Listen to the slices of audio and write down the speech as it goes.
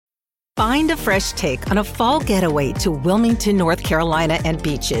Find a fresh take on a fall getaway to Wilmington, North Carolina and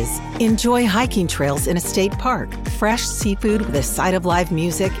beaches. Enjoy hiking trails in a state park, fresh seafood with a side of live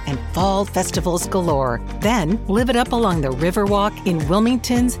music, and fall festivals galore. Then live it up along the Riverwalk in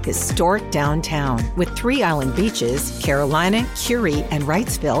Wilmington's historic downtown. With 3 island beaches, Carolina, Curie, and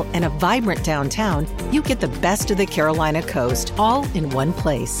Wrightsville, and a vibrant downtown, you get the best of the Carolina coast all in one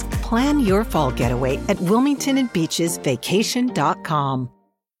place. Plan your fall getaway at WilmingtonandBeachesVacation.com.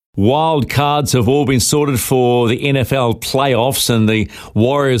 Wild cards have all been sorted for the NFL playoffs, and the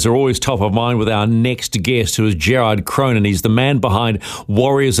Warriors are always top of mind with our next guest, who is Gerard Cronin. He's the man behind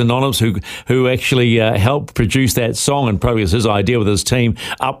Warriors Anonymous, who actually helped produce that song, and probably was his idea with his team,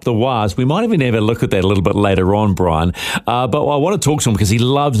 Up the Wires. We might even have a look at that a little bit later on, Brian. But I want to talk to him because he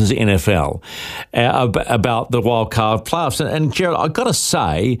loves his NFL about the wild card playoffs. And Gerard, I've got to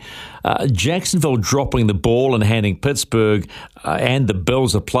say, Jacksonville dropping the ball and handing Pittsburgh and the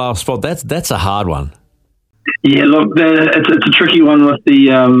Bills a playoff spot, that's a hard one. Yeah, look, it's a tricky one with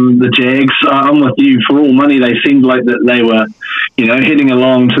the Jags. I'm with you. For all money, they seemed like that they were, heading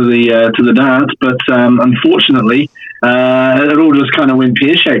along to the dance, but unfortunately, it all just kind of went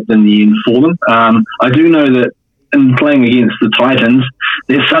pear-shaped in the end for them. I do know that in playing against the Titans,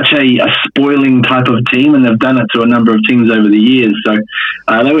 they're such a spoiling type of team, and they've done it to a number of teams over the years. So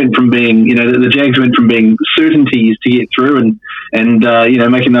they went from being, the Jags went from being certainties to get through and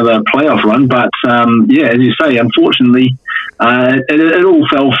make another playoff run. But as you say, unfortunately, it all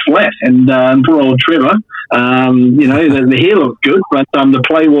fell flat. And poor old Trevor, the hair looked good, but the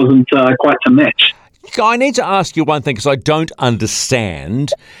play wasn't quite to match. I need to ask you one thing, because I don't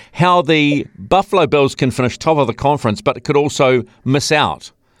understand how the Buffalo Bills can finish top of the conference but could also miss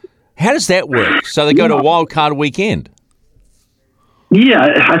out. How does that work? So they go to a wild card weekend. Yeah,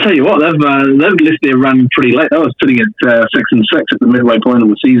 I tell you what, they've left their run pretty late. They were sitting at 6-6 at the midway point of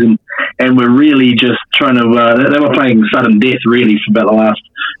the season, and we're really just trying to. They were playing sudden death really for about the last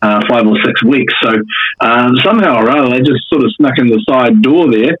 5 or 6 weeks. So somehow or other, they just sort of snuck in the side door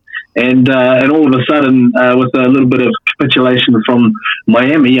there. And all of a sudden, with a little bit of capitulation from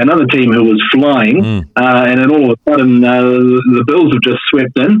Miami, another team who was flying, and then all of a sudden, the Bills have just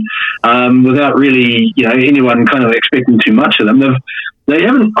swept in without really, anyone kind of expecting too much of them. They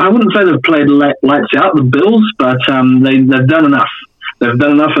haven't. I wouldn't say they've played lights out, the Bills, but they've done enough. They've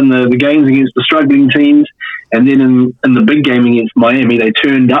done enough in the games against the struggling teams, and then in the big game against Miami, they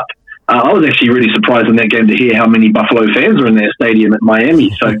turned up. I was actually really surprised in that game to hear how many Buffalo fans were in their stadium at Miami.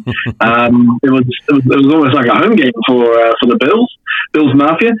 So it was almost like a home game for the Bills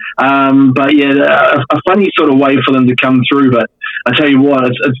Mafia. But yeah, a funny sort of way for them to come through. But I tell you what,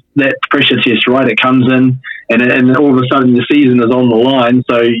 it's that pressure test, right? It comes in, and all of a sudden the season is on the line.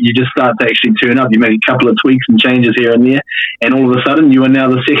 So you just start to actually turn up. You make a couple of tweaks and changes here and there, and all of a sudden you are now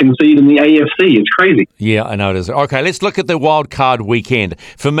the second seed in the AFC. It's crazy. Yeah, I know it is. Okay, let's look at the wild card weekend.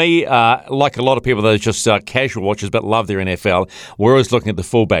 For me, like a lot of people that are just casual watchers but love their NFL, we're always looking at the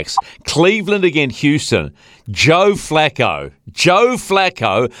fullbacks. Cleveland against Houston. Joe Flacco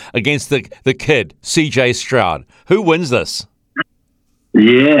against the kid, CJ Stroud. Who wins this?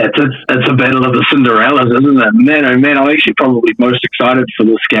 Yeah, it's a battle of the Cinderellas, isn't it? Man, oh man, I'm actually probably most excited for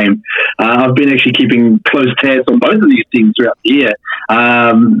this game. I've been actually keeping close tabs on both of these teams throughout the year.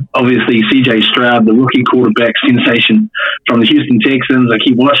 Obviously, CJ Stroud, the rookie quarterback sensation from the Houston Texans. I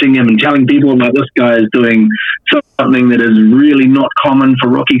keep watching him and telling people about this guy is doing something that is really not common for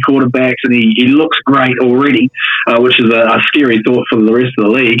rookie quarterbacks, and he looks great already, which is a scary thought for the rest of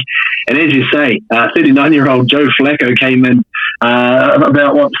the league. And as you say, 39-year-old Joe Flacco came in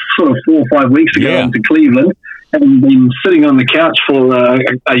about 4 or 5 weeks ago into Cleveland, having been sitting on the couch for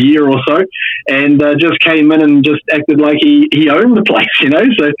a year or so, and just came in and just acted like he owned the place,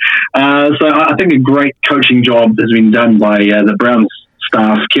 So I think a great coaching job has been done by the Browns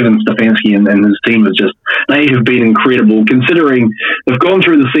staff, Kevin Stefanski and his team they have been incredible, considering they've gone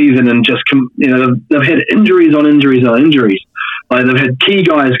through the season and just they've had injuries on injuries on injuries. Like they've had key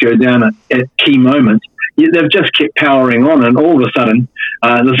guys go down at key moments. Yet they've just kept powering on, and all of a sudden,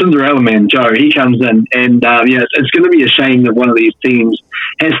 the Cinderella man, Joe, he comes in, and it's going to be a shame that one of these teams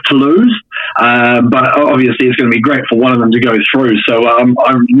has to lose, but obviously it's going to be great for one of them to go through. So I'm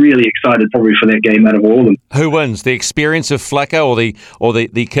really excited probably for that game out of all of them. Who wins, the experience of Flacco or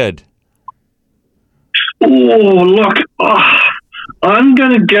the kid? Oh, look, I'm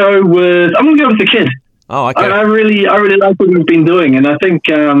going to go with the kid. Oh, okay. I really like what we've been doing, and I think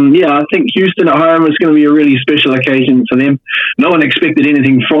I think Houston at home is going to be a really special occasion for them. No one expected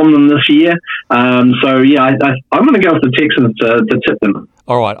anything from them this year, I'm going to go with the Texans to tip them.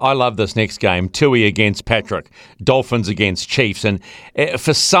 All right, I love this next game. Tui against Patrick, Dolphins against Chiefs. And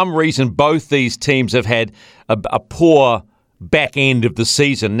for some reason, both these teams have had a poor back end of the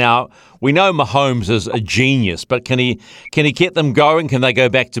season. Now, we know Mahomes is a genius, but can he get them going? Can they go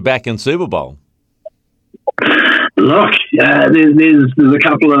back-to-back in Super Bowl? Look, there's a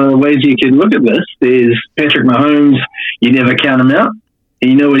couple of ways you can look at this. There's Patrick Mahomes. You never count him out.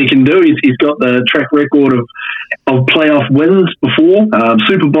 You know what he can do. He's got the track record of playoff wins before,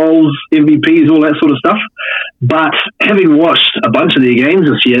 Super Bowls, MVPs, all that sort of stuff. But having watched a bunch of their games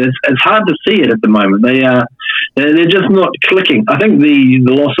this year, it's hard to see it at the moment. They're just not clicking. I think the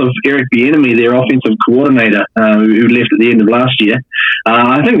loss of Eric Bieniemy, their offensive coordinator, who left at the end of last year,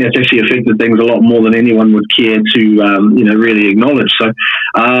 I think that's actually affected things a lot more than anyone would care to really acknowledge. So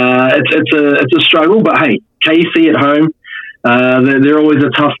it's a struggle. But hey, KC at home. They're always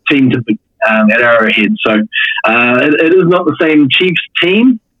a tough team to beat at Arrowhead. So it is not the same Chiefs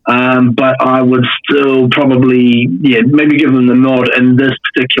team, but I would still probably, maybe give them the nod in this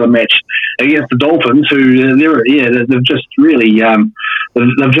particular match against the Dolphins, who they've just really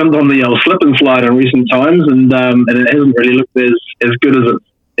they've jumped on the old slip and slide in recent times, and it hasn't really looked as good as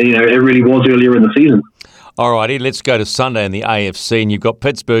it really was earlier in the season. All righty, let's go to Sunday in the AFC, and you've got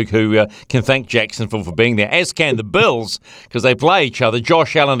Pittsburgh, who can thank Jacksonville for being there, as can the Bills, because they play each other.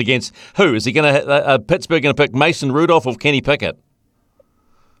 Josh Allen against who? Is he going to Pittsburgh going to pick Mason Rudolph or Kenny Pickett?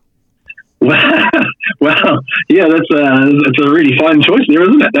 Well, yeah, it's a really fine choice there,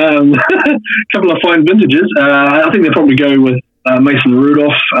 isn't it? A couple of fine vintages. I think they'll probably go with Mason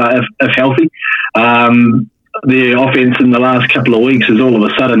Rudolph if healthy. The offense in the last couple of weeks is all of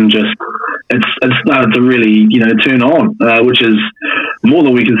a sudden just it's started to really turn on, which is more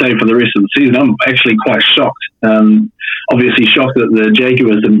than we can say for the rest of the season. I'm actually quite shocked. Obviously shocked that the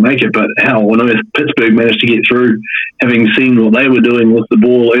Jaguars didn't make it, but how on earth Pittsburgh managed to get through, having seen what they were doing with the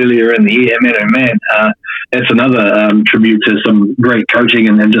ball earlier in the year. Man, that's another tribute to some great coaching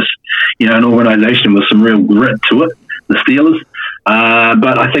and then just an organisation with some real grit to it. The Steelers.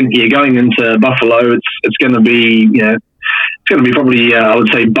 But I think going into Buffalo, it's going to be it's going to be probably I would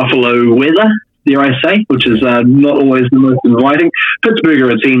say Buffalo weather, dare I say, which is not always the most inviting. Pittsburgh are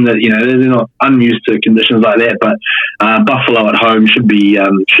a team that they're not unused to conditions like that, but Buffalo at home should be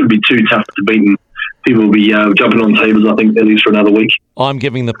too tough to beat. And people will be jumping on tables, I think, at least for another week. I'm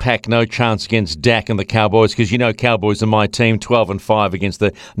giving the Pack no chance against Dak and the Cowboys because Cowboys are my team, 12-5 against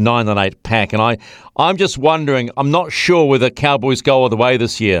the 9-8 Pack, and I'm just wondering. I'm not sure whether Cowboys go all the way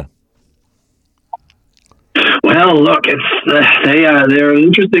this year. Well, look, they're an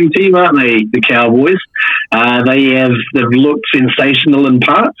interesting team, aren't they? The Cowboys. They've looked sensational in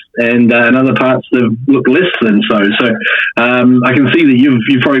parts, and in other parts they've looked less than so. So I can see that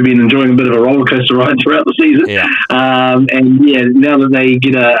you've probably been enjoying a bit of a roller coaster ride throughout the season. Yeah. Now that they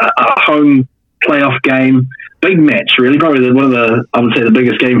get a home playoff game, big match, really, probably I would say the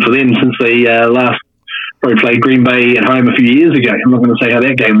biggest game for them since they last probably played Green Bay at home a few years ago. I'm not going to say how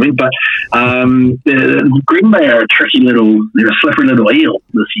that game went, but Green Bay are they're a slippery little eel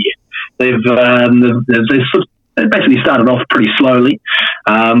this year. They've basically started off pretty slowly,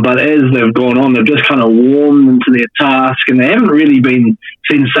 but as they've gone on, they've just kind of warmed into their task, and they haven't really been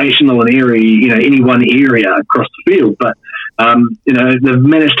sensational in any one area across the field, but they've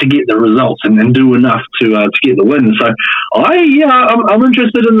managed to get the results and do enough to get the win. So I'm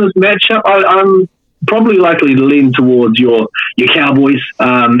interested in this matchup. I'm probably likely to lean towards your Cowboys.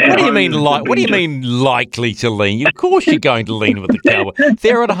 What do you mean likely to lean? Of course you're going to lean with the Cowboys.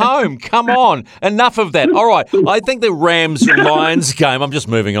 They're at home. Come on. Enough of that. All right. I think the Rams-Lions game, I'm just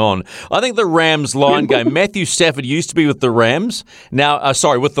moving on. I think the Rams-Lions game, Matthew Stafford used to be with the Rams. Now,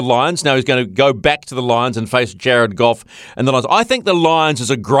 with the Lions. Now he's going to go back to the Lions and face Jared Goff and the Lions. I think the Lions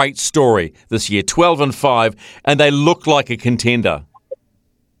is a great story this year, 12-5, and they look like a contender.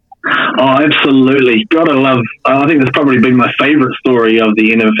 Oh, absolutely. Gotta love. I think that's probably been my favourite story of the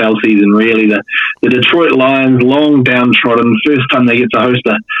NFL season, really. The Detroit Lions, long downtrodden, first time they get to host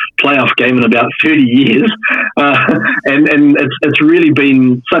a playoff game in about 30 years. And it's really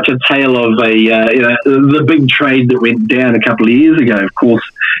been such a tale of the big trade that went down a couple of years ago. Of course,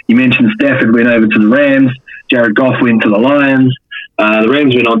 you mentioned Stafford went over to the Rams, Jared Goff went to the Lions. The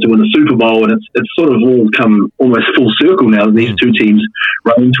Rams went on to win the Super Bowl, and it's sort of all come almost full circle now that these two teams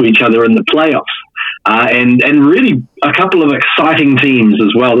run into each other in the playoffs. And really a couple of exciting teams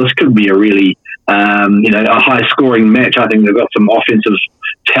as well. This could be a really, a high-scoring match. I think they've got some offensive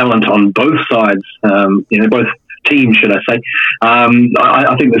talent on both sides, both teams, should I say.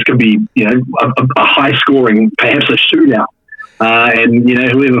 I think this could be, a high-scoring, perhaps a shootout. And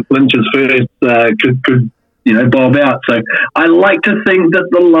whoever flinches first could bob out. So I like to think that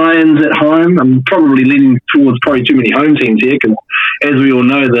the Lions at home, I'm probably leaning towards probably too many home teams here because, as we all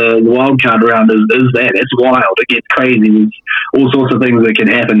know, the wild card round is that. It's wild. It gets crazy. There's all sorts of things that can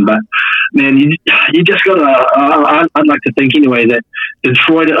happen. But, man, you just got to, I'd like to think anyway that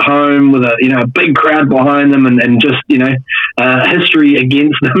Detroit at home with a big crowd behind them and just, history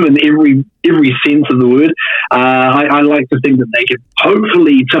against them in every sense of the word. I like to think that they could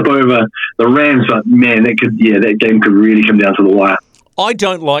hopefully tip over the Rams, but man, that game could really come down to the wire. I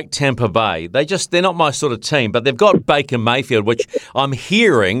don't like Tampa Bay. They're not my sort of team, but they've got Baker Mayfield, which I'm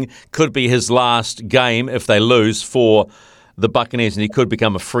hearing could be his last game if they lose for the Buccaneers, and he could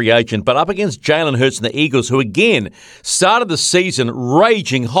become a free agent. But up against Jalen Hurts and the Eagles, who again started the season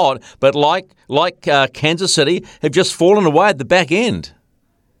raging hot, but like Kansas City, have just fallen away at the back end.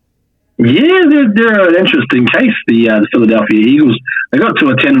 Yeah, they're an interesting case, the Philadelphia Eagles. They got to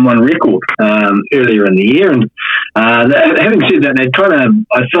a 10-1 record earlier in the year, and having said that,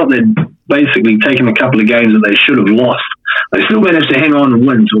 I felt they'd basically taken a couple of games that they should have lost. They still managed to hang on and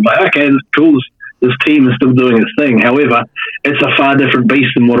win, so I'm like, okay, that's cool. This team is still doing its thing. However, it's a far different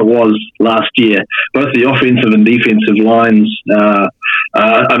beast than what it was last year. Both the offensive and defensive lines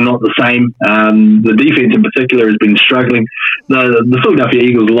are not the same. The defense in particular has been struggling. The Philadelphia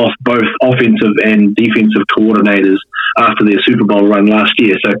Eagles lost both offensive and defensive coordinators after their Super Bowl run last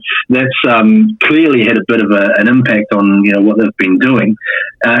year. So that's clearly had a bit of an impact on what they've been doing.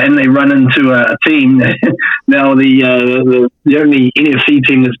 And they run into a team now, the only NFC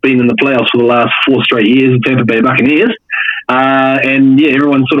team that's been in the playoffs for the last 4 straight years, the Tampa Bay Buccaneers.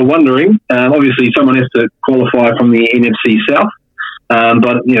 Everyone's sort of wondering. Obviously, someone has to qualify from the NFC South.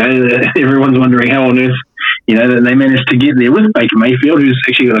 But everyone's wondering how on earth, that they managed to get there with Baker Mayfield, who's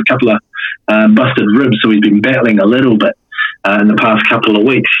actually got a couple of busted ribs, so he's been battling a little bit in the past couple of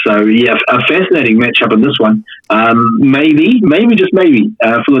weeks. So, yeah, a fascinating matchup in this one. Maybe, just maybe,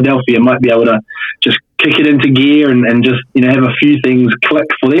 Philadelphia might be able to just kick it into gear and just, have a few things click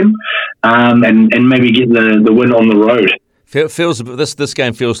for them and maybe get the win on the road. This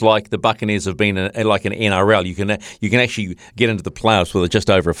game feels like the Buccaneers have been like an NRL. You can actually get into the playoffs with just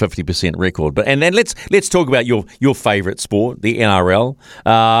over a 50% record. But and then let's talk about your favourite sport, the NRL.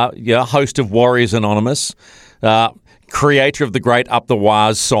 Host of Warriors Anonymous, creator of the great Up the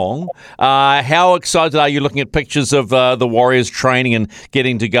Wires song. How excited are you looking at pictures of the Warriors training and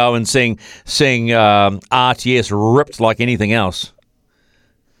getting to go and seeing RTS ripped like anything else?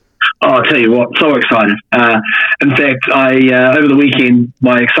 Oh, I'll tell you what, so excited. In fact, over the weekend,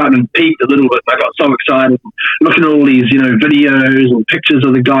 my excitement peaked a little bit. I got so excited looking at all these, videos and pictures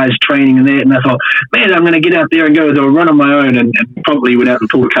of the guys training and that, and I thought, man, I'm going to get out there and go do a run on my own and probably without the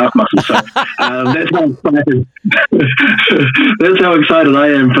pull calf muscles. So that's how excited. That's how excited I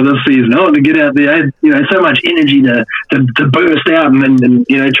am for this season. I want to get out there. I had, so much energy to burst out and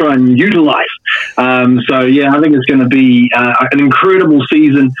try and utilize. So yeah, I think it's going to be an incredible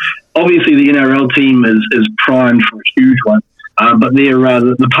season. Obviously, the NRL team is primed for a huge one, but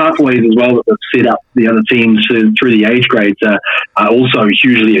the pathways as well that they've set up the other teams through the age grades are also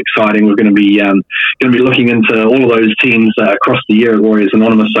hugely exciting. We're going to be looking into all of those teams across the year at Warriors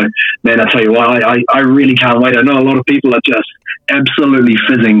Anonymous. So, man, I tell you what, I really can't wait. I know a lot of people are just absolutely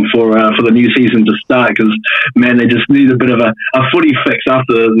fizzing for the new season to start because, man, they just need a bit of a footy fix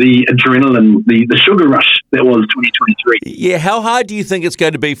after the adrenaline, the sugar rush that was 2023. Yeah, how hard do you think it's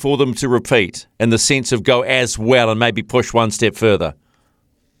going to be for them to repeat in the sense of go as well and maybe push one step further?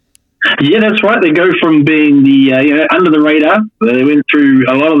 Yeah, that's right. They go from being the under the radar. They went through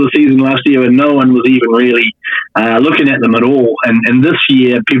a lot of the season last year when no one was even really looking at them at all. And this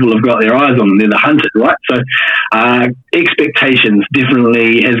year, people have got their eyes on them. They're the hunted, right? So expectations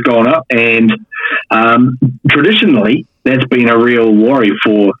definitely has gone up. And traditionally, that's been a real worry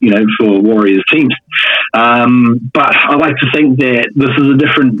for Warriors teams. But I like to think that this is a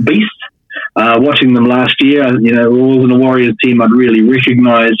different beast. Watching them last year, it wasn't a Warriors team I'd really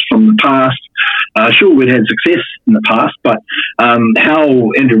recognised from the past. Sure, we'd had success in the past, but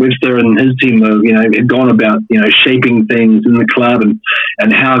how Andrew Webster and his team had gone about, shaping things in the club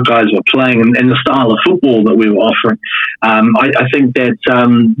and how guys were playing and the style of football that we were offering, I think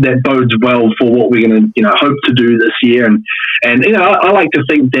that bodes well for what we're going to, hope to do this year. And I like to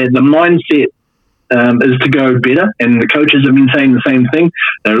think that the mindset is to go better, and the coaches have been saying the same thing.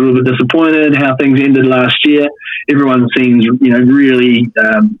 They're a little bit disappointed how things ended last year. Everyone seems, really,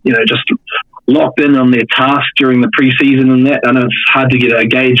 just locked in on their task during the preseason and that. I know it's hard to get a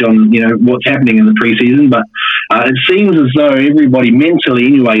gauge on, what's happening in the preseason, but it seems as though everybody mentally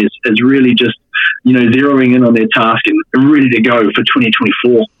anyway is really just, zeroing in on their task and ready to go for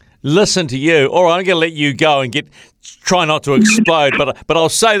 2024. Listen to you. All right, I'm going to let you go and try not to explode, but I'll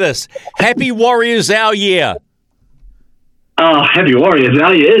say this. Happy Warriors our year. Oh, happy Warriors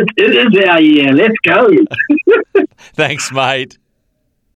our year. It is our year. Let's go. Thanks, mate.